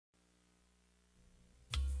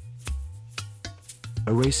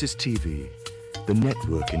Oasis TV, the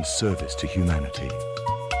network in service to humanity.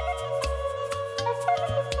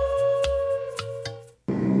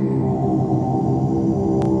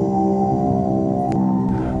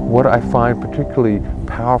 What I find particularly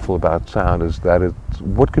powerful about sound is that it's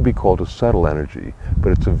what could be called a subtle energy,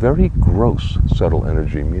 but it's a very gross subtle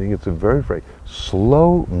energy, meaning it's a very, very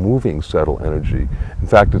slow-moving subtle energy. In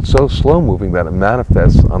fact, it's so slow-moving that it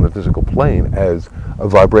manifests on the physical plane as a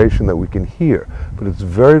vibration that we can hear. But it's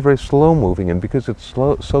very, very slow-moving, and because it's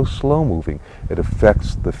so slow-moving, it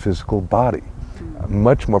affects the physical body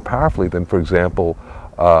much more powerfully than, for example,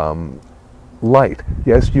 light.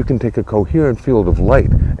 Yes, you can take a coherent field of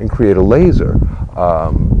light and create a laser,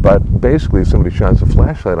 but basically if somebody shines a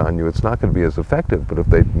flashlight on you, it's not going to be as effective. But if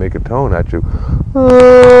they make a tone at you,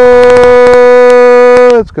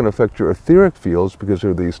 it's going to affect your etheric fields, because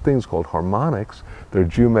there are these things called harmonics. They're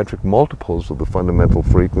geometric multiples of the fundamental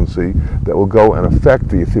frequency that will go and affect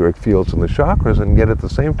the etheric fields and the chakras, and yet at the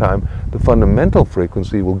same time the fundamental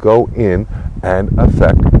frequency will go in and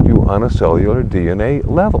affect you on a cellular DNA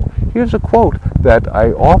level. Here's a quote that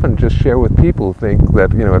I often just share with people who think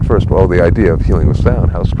that, at first, well, the idea of healing with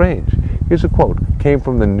sound, how strange. Here's a quote, came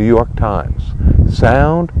from the New York Times.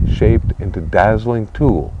 Sound, shaped into dazzling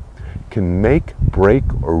tool, can make, break,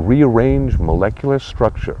 or rearrange molecular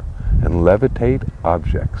structure and levitate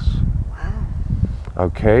objects. Wow.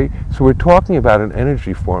 Okay, so we're talking about an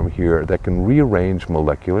energy form here that can rearrange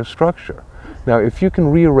molecular structure. Now, if you can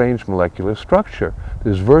rearrange molecular structure,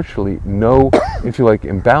 there's virtually no, if you like,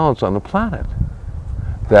 imbalance on the planet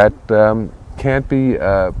that can't be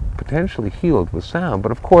potentially healed with sound.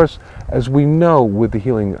 But of course, as we know with the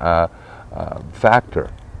healing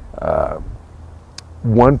factor,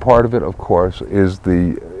 one part of it, of course, is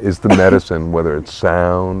the medicine, whether it's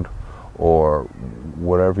sound or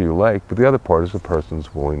whatever you like. But the other part is the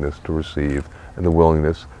person's willingness to receive and the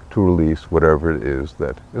willingness to release whatever it is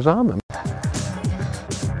that is on them.